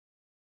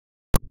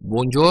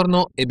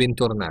Buongiorno e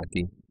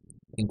bentornati.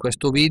 In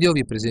questo video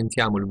vi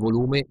presentiamo il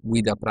volume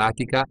Guida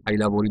pratica ai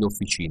lavori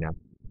d'officina,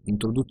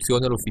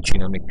 introduzione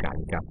all'officina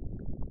meccanica.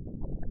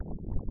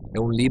 È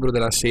un libro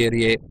della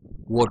serie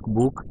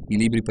Workbook, i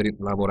libri per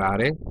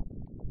lavorare,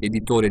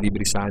 editore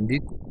Libri,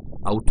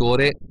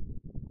 autore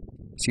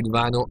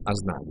Silvano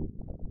Asnali.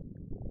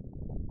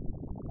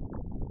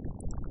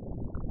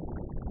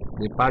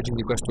 Le pagine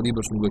di questo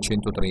libro sono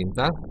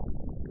 230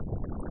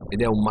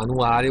 ed è un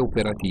manuale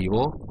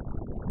operativo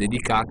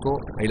dedicato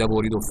ai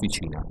lavori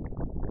d'officina.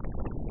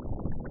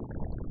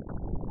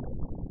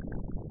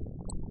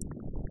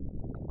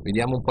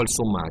 Vediamo un po' il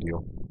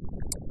sommario.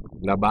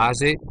 La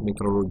base,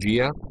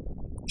 metrologia,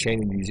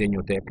 scene di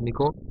disegno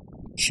tecnico,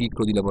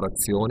 ciclo di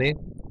lavorazione,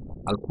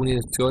 alcune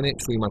lezioni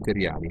sui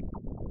materiali,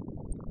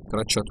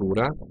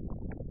 tracciatura,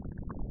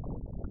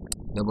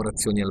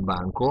 lavorazioni al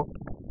banco,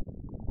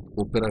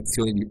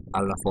 operazioni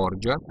alla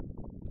forgia,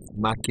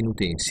 macchine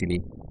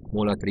utensili,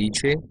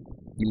 molatrice,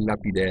 il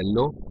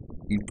lapidello,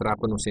 il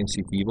trapano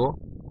sensitivo,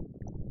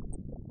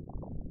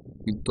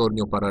 il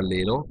tornio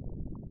parallelo,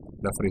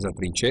 la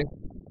fresatrice,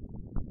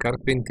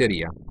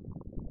 carpenteria.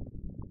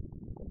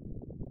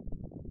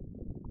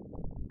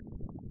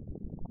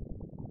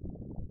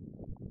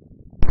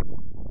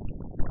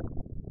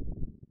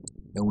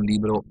 È un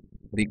libro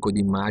ricco di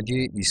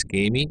immagini, di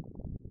schemi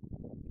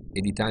e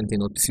di tante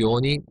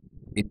nozioni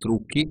e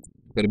trucchi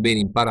per ben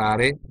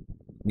imparare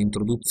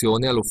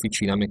l'introduzione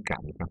all'officina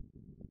meccanica.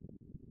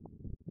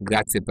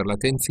 Grazie per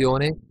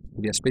l'attenzione,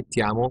 vi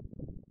aspettiamo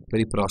per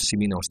i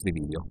prossimi nostri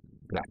video.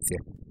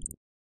 Grazie.